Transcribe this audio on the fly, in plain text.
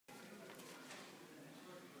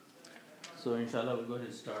So inshallah we'll go ahead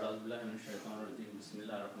and start.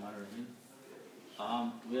 Bismillahirrahmanirrahim.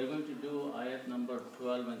 We are going to do ayat number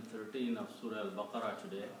 12 and 13 of Surah AlBaqarah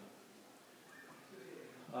today.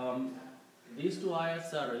 These two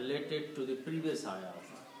ayats are related to the previous ayat.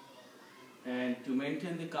 And to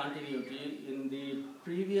maintain the continuity, in the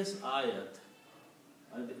previous ayat,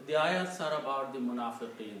 the ayats are about the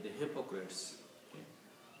munafiqeen, the hypocrites.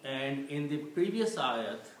 And in the previous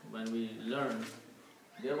ayat, when we learned,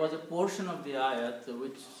 there was a portion of the ayat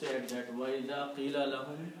which said that وَإِذَا قِيلَ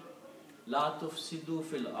لَهُمْ لَا تُفْسِدُوا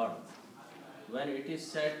فِي الْأَرْضِ. When it is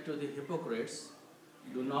said to the hypocrites,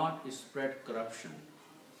 do not spread corruption.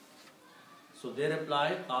 So they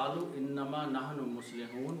reply, قَالُوا إِنَّمَا نَحْنُ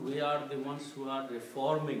مُسْلِحُونَ. We are the ones who are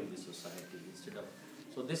reforming the society instead of.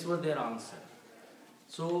 So this was their answer.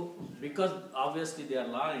 So because obviously they are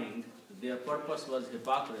lying, their purpose was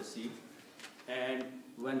hypocrisy, and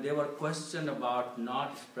when they were questioned about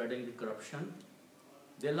not spreading the corruption,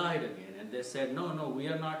 they lied again and they said, no, we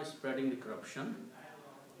are not spreading the corruption,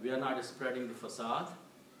 we are not spreading the facade,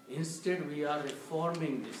 instead we are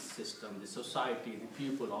reforming this system, the society, the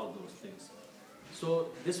people, all those things.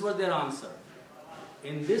 So this was their answer.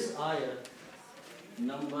 In this ayat,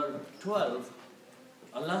 number 12,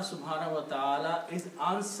 Allah subhanahu wa ta'ala is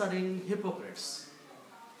answering hypocrites.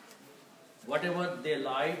 Whatever they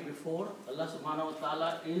lied before, Allah subhanahu wa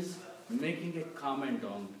ta'ala is making a comment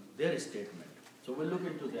on their statement. So we'll look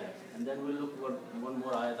into that, and then we'll look at one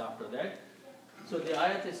more ayat after that. So the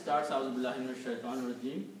ayat starts, A'udhu billahi minash shaitanir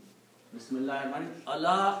rajeem. Bismillahirrahmanirrahim.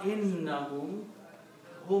 Ala innahum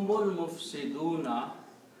humul mufsiduna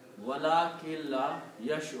walakin la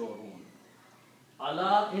yash'urun.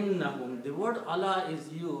 Ala innahum. The word ala is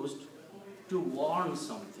used to warn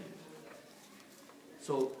something.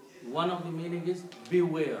 So one of the meaning is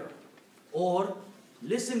beware or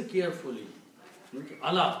listen carefully.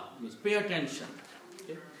 Allah means pay attention.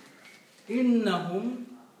 Okay? Innahum,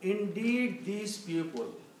 indeed these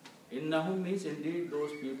people. Innahum means indeed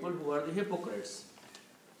those people who are the hypocrites.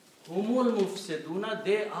 Humul mufsiduna,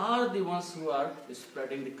 they are the ones who are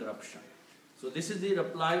spreading the corruption. So this is the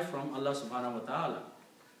reply from Allah subhanahu wa ta'ala,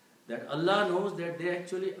 that Allah knows that they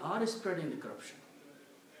actually are spreading the corruption.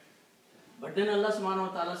 But then Allah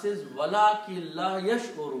subhanahu wa ta'ala says, وَلَكِنْ لَا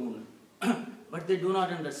يَشْعُرُونَ. But they do not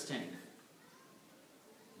understand.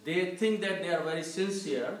 They think that they are very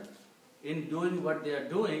sincere in doing what they are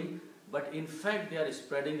doing, but in fact they are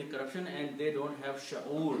spreading the corruption and they don't have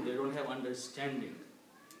sha'ur, they don't have understanding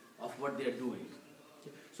of what they are doing.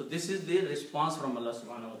 So this is the response from Allah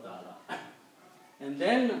subhanahu wa ta'ala. And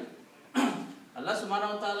then Allah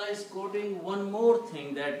subhanahu wa ta'ala is quoting one more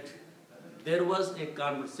thing, that there was a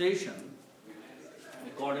conversation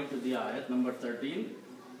according to the ayat number 13.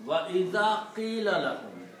 وَإِذَا قِيلَ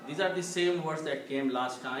لَهُمْ. These are the same words that came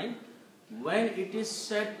last time. When it is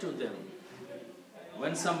said to them,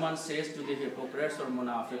 when someone says to the hypocrites or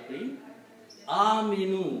munafiqeen,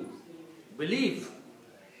 Aminu, believe.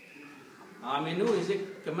 Aminu is a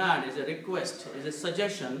command, is a request, is a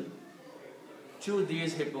suggestion to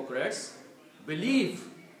these hypocrites. Believe.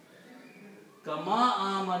 Kama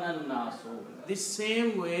amanan nasu, the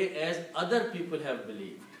same way as other people have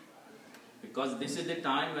believed. Because this is the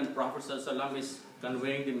time when Prophet ﷺ is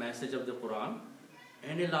conveying the message of the Quran,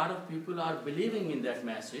 and a lot of people are believing in that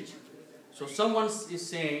message. So someone is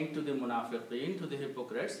saying to the munafiqeen, to the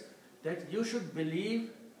hypocrites, that you should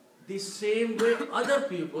believe the same way other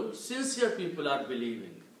people, sincere people, are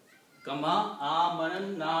believing. Kama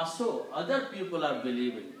amanan nasu, other people are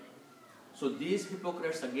believing. So these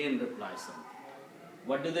hypocrites again reply something.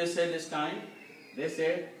 What do they say this time? They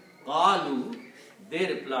said, Qalu, they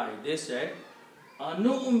replied, they said,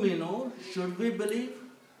 Anu'minu, should we believe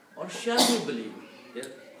or shall we believe? They're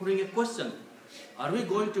putting a question. Are we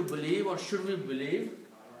going to believe or should we believe?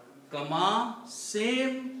 Kama,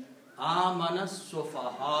 same, amana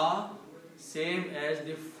sufaha, same as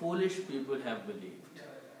the foolish people have believed.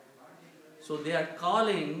 So they are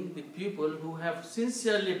calling the people who have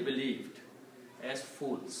sincerely believed as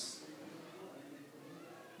fools.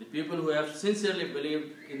 The people who have sincerely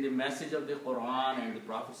believed in the message of the Quran and the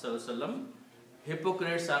Prophet ﷺ,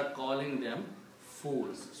 hypocrites are calling them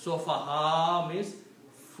fools. Sofaha means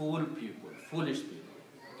fool people, foolish people.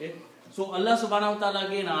 Okay? So Allah subhanahu wa ta'ala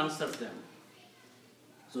again answers them.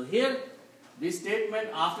 So here, this statement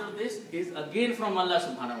after this is again from Allah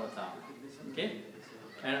subhanahu wa ta'ala. Okay?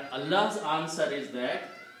 And Allah's answer is that,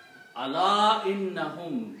 Allah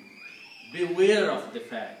innahum, beware of the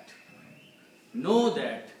fact. Know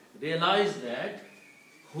that, realize that,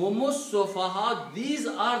 humus sofaha, these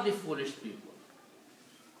are the foolish people.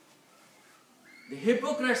 The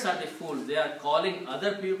hypocrites are the fools. They are calling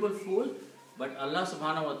other people fools, But Allah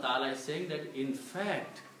subhanahu wa ta'ala is saying that in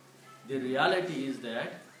fact, the reality is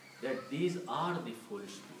that these are the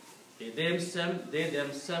foolish people. Okay? They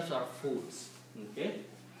themselves are fools. Okay?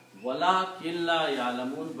 وَلَكِنْ لَا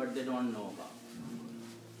يَعْلَمُونَ, but they don't know about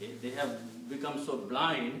it. Okay? They have become so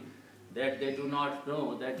blind that they do not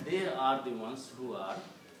know that they are the ones who are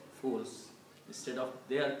fools. Instead of,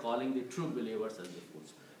 they are calling the true believers as the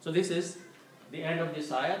fools. So this is the end of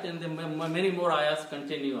this ayat, and many more ayats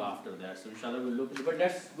continue after that. So inshallah we'll look at it. But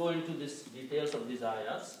let's go into these details of these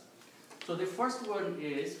ayats. So the first one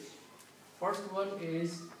is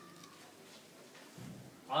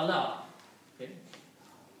Allah. Okay.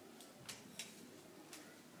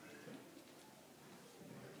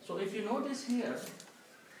 So if you notice here,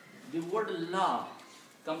 the word la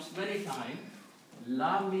comes many times.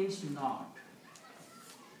 La means not.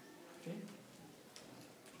 Okay.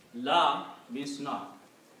 La means not.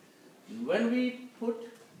 When we put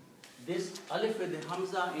this alif with the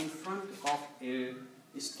hamza in front of a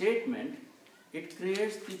statement, it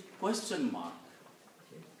creates the question mark.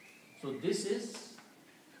 Okay. So this is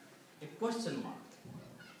a question mark.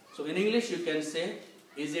 So in English you can say,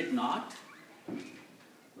 is it not?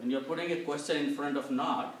 When you're putting a question in front of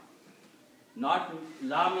not,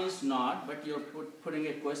 la means not, but you're putting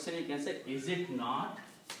a question, you can say, is it not?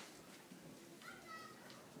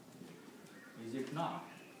 Is it not?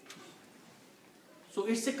 So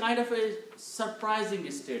it's a kind of a surprising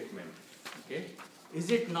statement. Okay? Is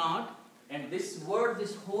it not? And this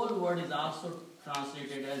whole word is also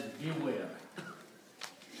translated as beware.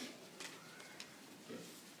 Okay.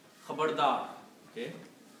 Khabardar. Okay?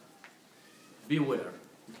 Beware.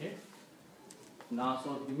 Okay? Now,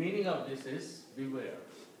 so the meaning of this is beware.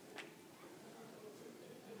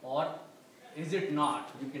 Or is it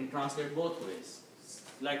not? You can translate both ways.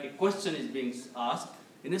 Like a question is being asked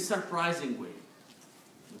in a surprising way.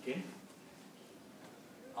 Okay?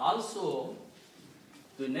 Also,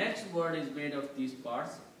 the next word is made of these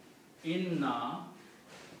parts, inna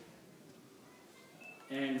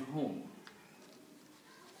and whom.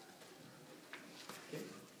 Okay?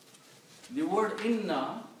 The word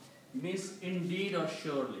inna means indeed or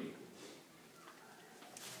surely.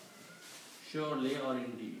 Surely or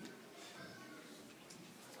indeed.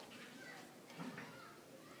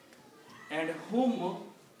 And whom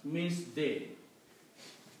means they.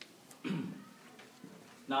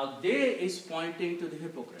 Now they is pointing to the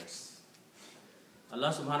hypocrites.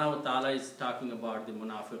 Allah subhanahu wa ta'ala is talking about the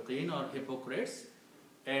munafiqeen or hypocrites,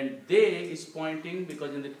 and they is pointing,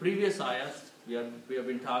 because in the previous ayahs we have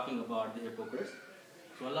been talking about the hypocrites.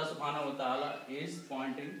 So Allah subhanahu wa ta'ala is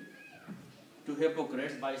pointing to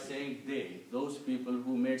hypocrites by saying they, those people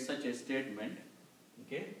who made such a statement.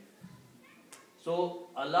 Okay? So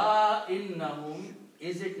Allah innahum,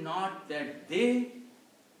 is it not that they?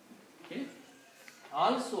 Okay?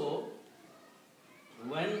 Also,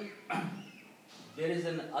 when there is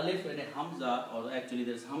an alif and a hamza, or actually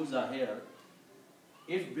there is hamza here,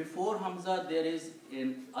 if before hamza there is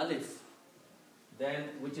an alif, then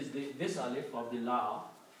which is this alif of the la,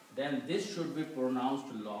 then this should be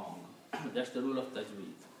pronounced long. That's the rule of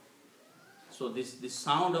tajweed. So the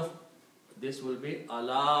sound of this will be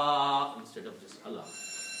Allah instead of just Allah.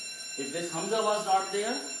 If this hamza was not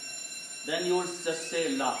there, then you would just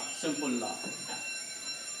say la, simple la.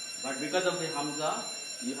 But because of the hamza,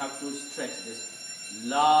 you have to stretch this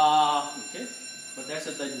la. Okay? But that's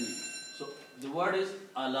a tajweed. So the word is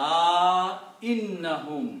Allah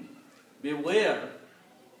innahum. Beware,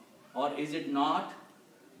 or is it not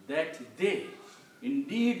that they,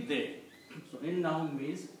 indeed they. So innahum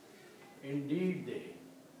means indeed they.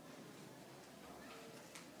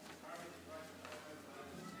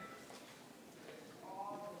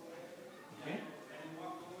 Okay?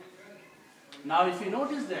 Now if you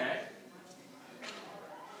notice that,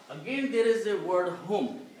 again there is a word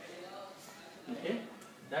whom. Okay?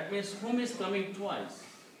 That means whom is coming twice.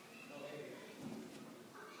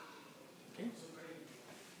 Okay?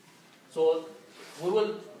 So we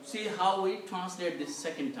will see how we translate this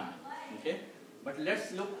second time. Okay? But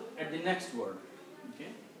let's look at the next word. Okay?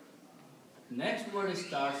 Next word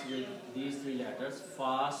starts with these three letters,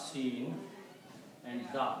 fa, sin, and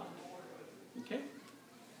dal. Okay?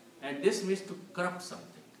 And this means to corrupt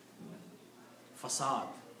something. Fasad,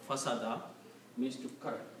 fasada means to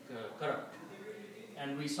corrupt.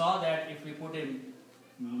 And we saw that if we put a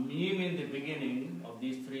meme in the beginning of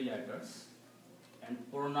these three letters and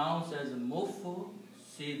pronounce as mufu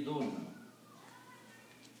sidun.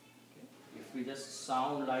 If we just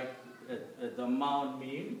sound like the mount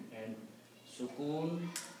meme, and sukun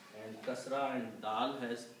and kasra and dal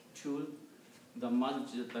has two, the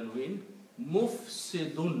manj tanween,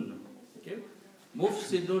 mufsidun. Okay?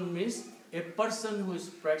 Mufsidun means a person who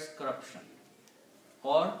spreads corruption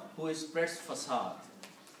or who spreads fasad.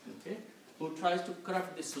 Okay? Who tries to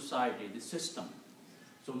corrupt the society, the system.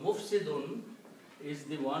 So mufsidun is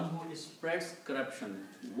the one who spreads corruption.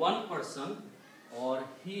 One person or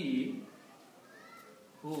he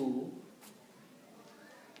who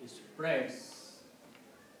spreads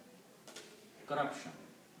corruption.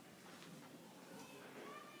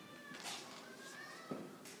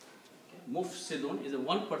 Mufsidun is a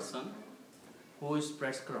one person who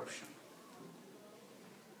spreads corruption.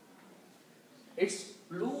 Its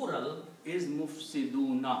plural is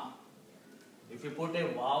mufsiduna. If you put a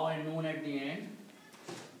waw and noon at the end,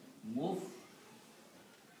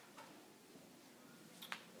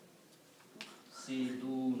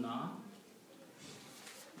 mufsiduna.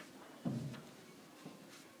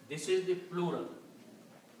 This is the plural.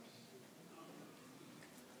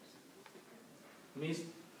 Means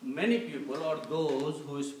many people or those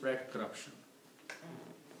who spread corruption.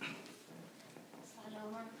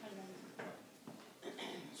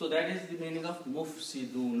 So that is the meaning of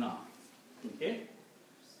mufsiduna. Okay?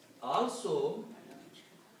 Also,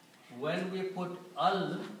 when we put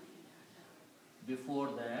al before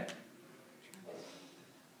that,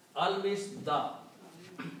 al means the.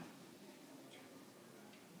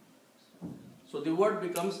 So the word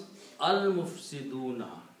becomes al-mufsiduna.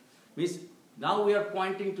 Means now we are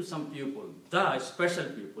pointing to some people, the special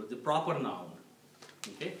people, the proper noun.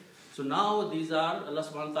 Okay? So now these are, Allah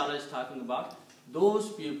subhanahu wa ta'ala is talking about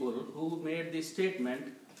those people who made the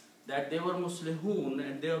statement that they were muslihun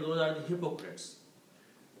and those are the hypocrites.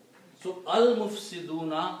 So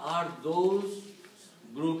al-mufsiduna are those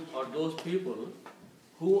group or those people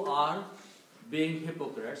who are being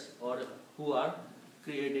hypocrites or who are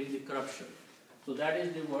creating the corruption. So that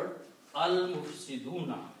is the word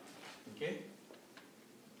al-mufsiduna. Okay?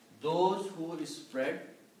 Those who spread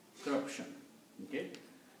corruption. Okay?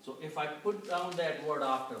 So if I put down that word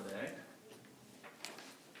after that,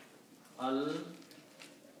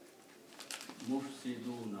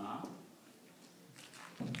 al-mufsiduna,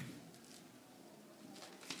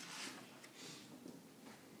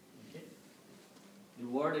 okay? The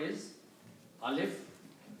word is alif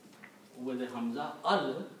with a hamza,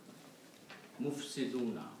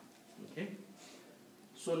 al-mufsiduna. Okay?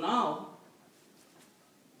 So now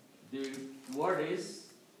the word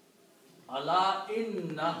is ala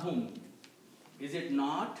innahum. Is it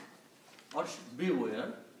not? Or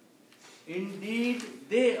beware. Indeed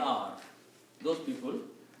they are. Those people.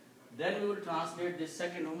 Then we will translate this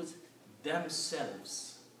second hum as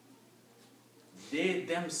themselves. They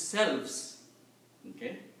themselves.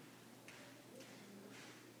 Okay?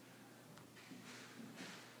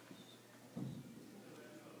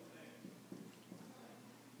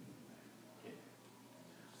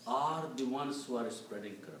 Are the ones who are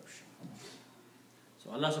spreading corruption.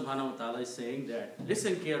 So Allah subhanahu wa ta'ala is saying that,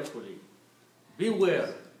 listen carefully,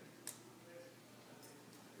 beware.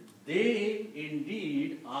 They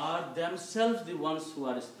indeed are themselves the ones who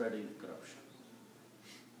are spreading corruption.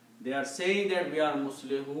 They are saying that we are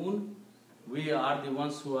Muslimun, we are the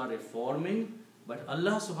ones who are reforming, but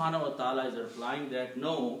Allah subhanahu wa ta'ala is replying that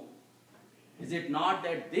no, is it not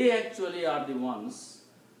that they actually are the ones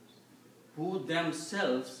who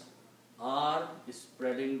themselves are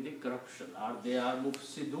spreading the corruption, or they are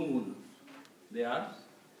mufsidun, they are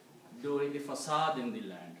doing the fasad in the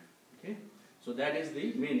land. Okay? So that is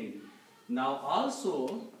the meaning. Now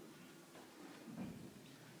also,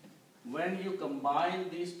 when you combine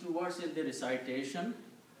these two words in the recitation,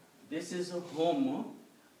 this is hum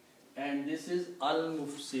and this is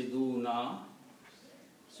al-mufsiduna.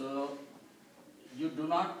 So you do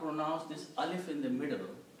not pronounce this alif in the middle,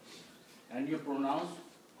 and you pronounce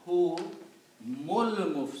hu mul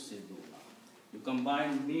mufsiduna. You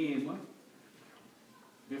combine mim.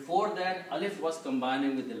 Before that, alif was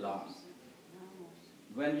combining with the lam.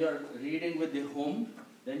 When you are reading with the hum,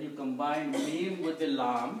 then you combine mim with the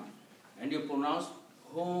lam, and you pronounce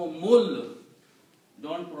humul.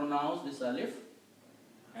 Don't pronounce this alif.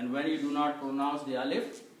 And when you do not pronounce the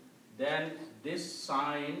alif, then this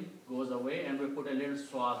sign goes away, and we put a little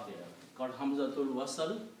swad there called hamzatul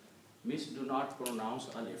wasal. Means do not pronounce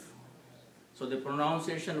alif. So the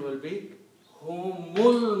pronunciation will be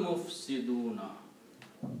humul mufsiduna.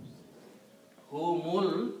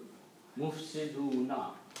 Humul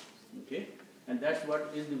mufsiduna. Okay? And that's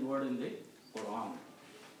what is the word in the Quran.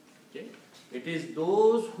 Okay? It is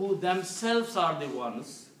those who themselves are the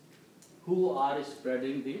ones who are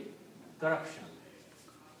spreading the corruption.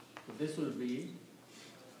 So this will be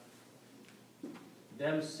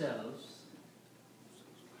themselves,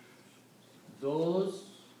 those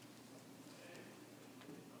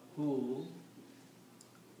who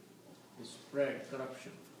spread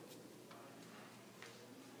corruption.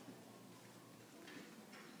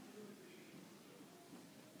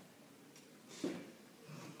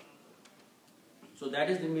 So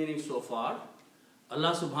that is the meaning so far.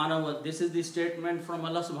 Allah subhanahu wa ta'ala, this is the statement from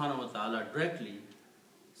Allah subhanahu wa ta'ala directly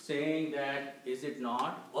saying that, is it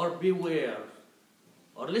not? Or beware,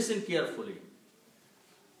 or listen carefully.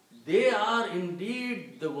 They are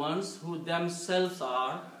indeed the ones who themselves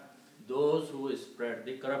are those who spread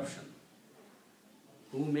the corruption,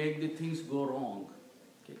 who make the things go wrong.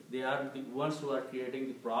 Okay? They are the ones who are creating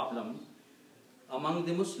the problem among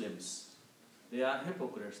the Muslims. They are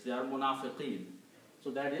hypocrites, they are munafiqeen. So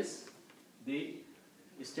that is the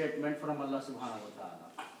statement from Allah subhanahu wa ta'ala.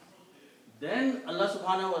 Then Allah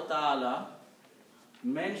subhanahu wa ta'ala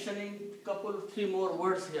mentioning three more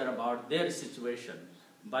words here about their situation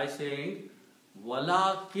by saying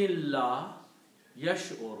وَلَكِنْ لَا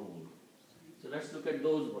يَشْعُرُونَ. So let's look at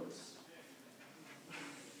those words.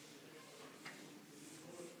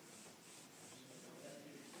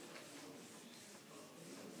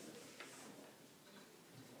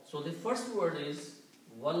 So the first word is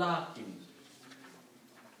walakin.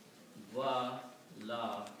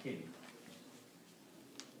 Walakin.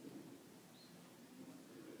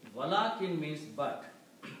 Walakin means but.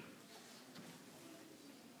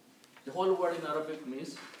 The whole word in Arabic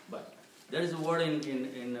means but. There is a word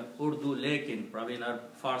in Urdu, lekin, probably in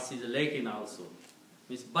Farsi is lekin also.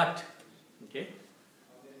 Means but. Okay?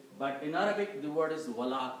 But in Arabic the word is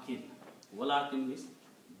walakin. Walakin means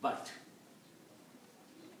but.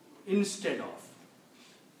 Instead of.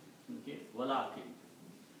 Okay? Walakin.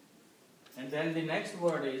 And then the next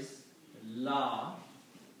word is la.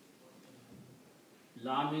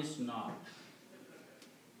 La means not.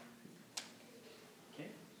 Okay?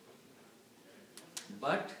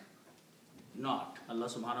 But not. Allah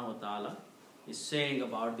subhanahu wa ta'ala is saying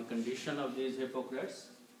about the condition of these hypocrites.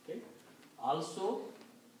 Okay? Also,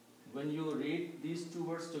 when you read these two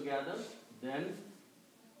words together, then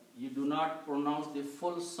you do not pronounce the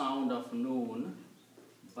full sound of noon,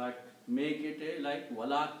 but make it like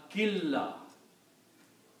wala killa.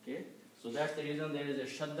 Okay? So that's the reason there is a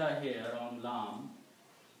shadda here on lam.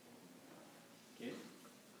 Okay?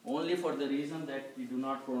 Only for the reason that you do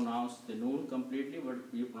not pronounce the noon completely, but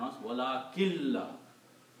you pronounce wala killa.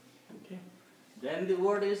 Okay? Then the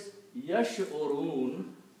word is yash'urun.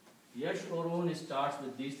 Yash'urun starts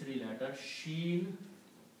with these three letters: sheen,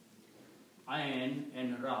 ayn,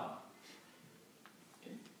 and ra.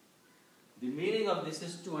 Okay? The meaning of this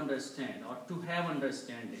is to understand or to have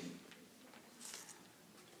understanding.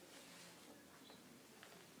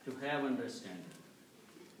 To have understanding.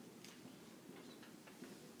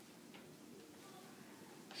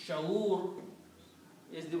 Sha'ur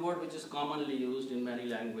is the word which is commonly used in many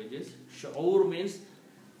languages. Sha'ur means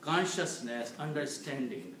consciousness,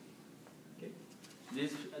 understanding. Okay?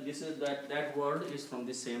 This is that word is from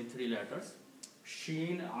the same three letters: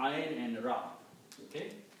 sheen, ayn, and ra.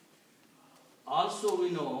 Okay? Also, we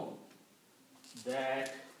know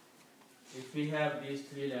that if we have these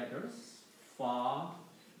three letters, fa,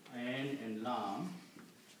 ayn, and lam,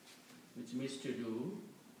 which means to do,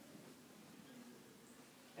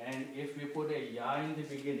 and if we put a ya in the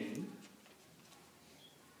beginning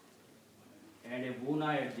and a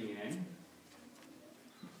buna at the end,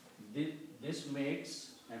 this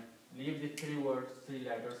makes, and leave the three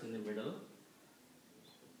letters in the middle,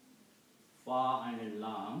 fa, ayn, and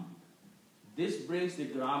lam. This brings the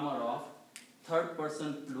grammar of third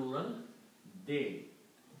person plural, they,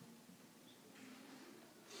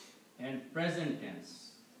 and present tense.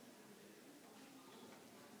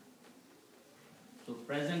 So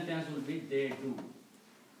present tense will be they do.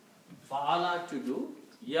 Fa'ala, to do.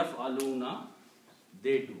 Yaf'aluna,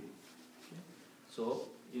 they do. Okay. So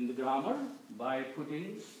in the grammar, by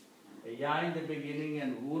putting a ya in the beginning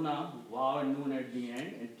and wuna, waw and noon at the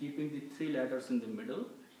end, and keeping the three letters in the middle,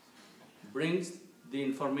 brings the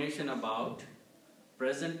information about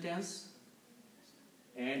present tense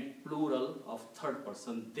and plural of third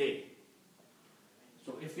person, they.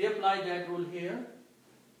 So if we apply that rule here,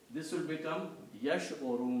 this will become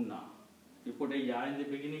yash'uruna. You put a ya in the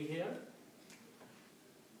beginning here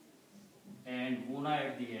and wuna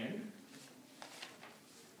at the end,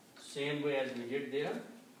 same way as we did there,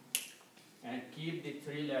 and keep the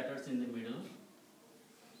three letters in the middle.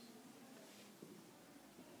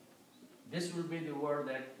 This will be the word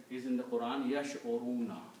that is in the Quran,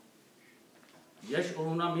 yash'uruna.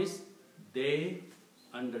 Yash'uruna means they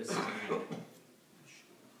understand.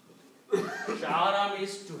 Sha'ara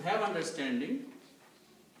means to have understanding,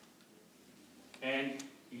 and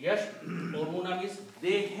yash'uruna Yafqahuna means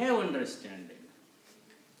they have understanding,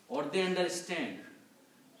 or they understand.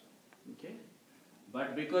 Okay?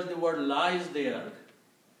 But because the word la is there,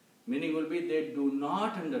 meaning will be they do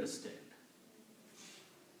not understand.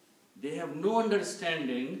 They have no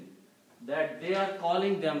understanding that they are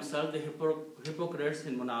calling themselves, the hypocrites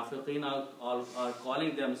and munafiqeen are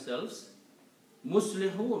calling themselves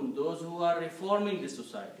muslihun, those who are reforming the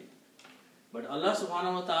society. But Allah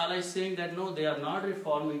subhanahu wa ta'ala is saying that no, they are not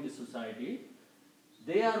reforming the society.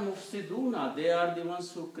 They are mufsiduna, they are the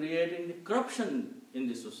ones who creating the corruption in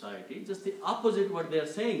the society. Just the opposite what they are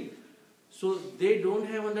saying. So they don't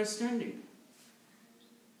have understanding.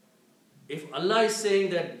 If Allah is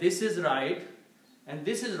saying that this is right and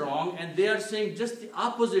this is wrong, and they are saying just the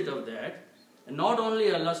opposite of that, and not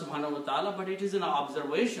only Allah subhanahu wa ta'ala, but it is an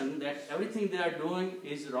observation that everything they are doing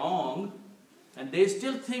is wrong, and they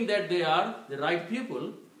still think that they are the right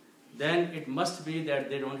people, then it must be that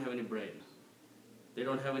they don't have any brain. They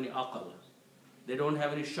don't have any aql. They don't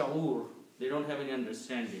have any sha'ur. They don't have any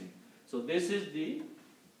understanding. So this is the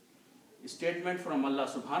statement from Allah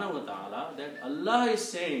subhanahu wa ta'ala, that Allah is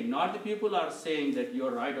saying, not the people are saying that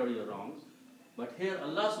you're right or you're wrong, but here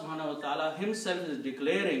Allah subhanahu wa ta'ala himself is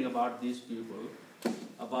declaring about these people,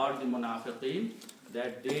 about the munafiqeen,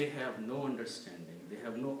 that they have no understanding, they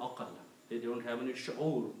have no aql, they don't have any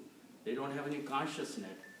sha'ur, they don't have any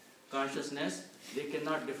consciousness, they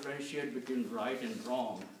cannot differentiate between right and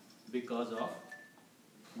wrong because of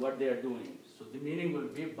what they are doing. So the meaning will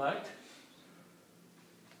be, but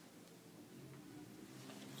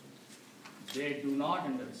they do not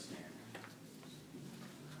understand.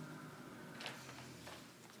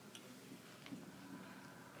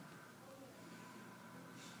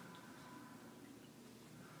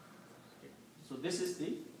 Okay. So this is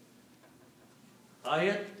the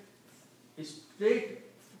ayat, is straight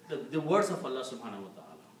the words of Allah subhanahu wa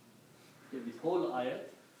ta'ala. Okay. The whole ayat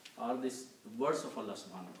are these words of Allah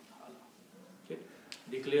subhanahu wa ta'ala. Okay.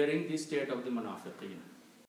 Declaring the state of the munafiqeen.